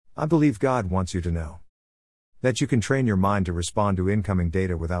I believe God wants you to know that you can train your mind to respond to incoming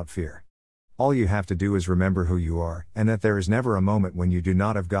data without fear. All you have to do is remember who you are, and that there is never a moment when you do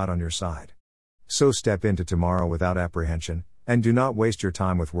not have God on your side. So step into tomorrow without apprehension, and do not waste your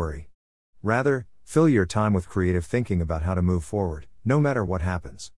time with worry. Rather, fill your time with creative thinking about how to move forward, no matter what happens.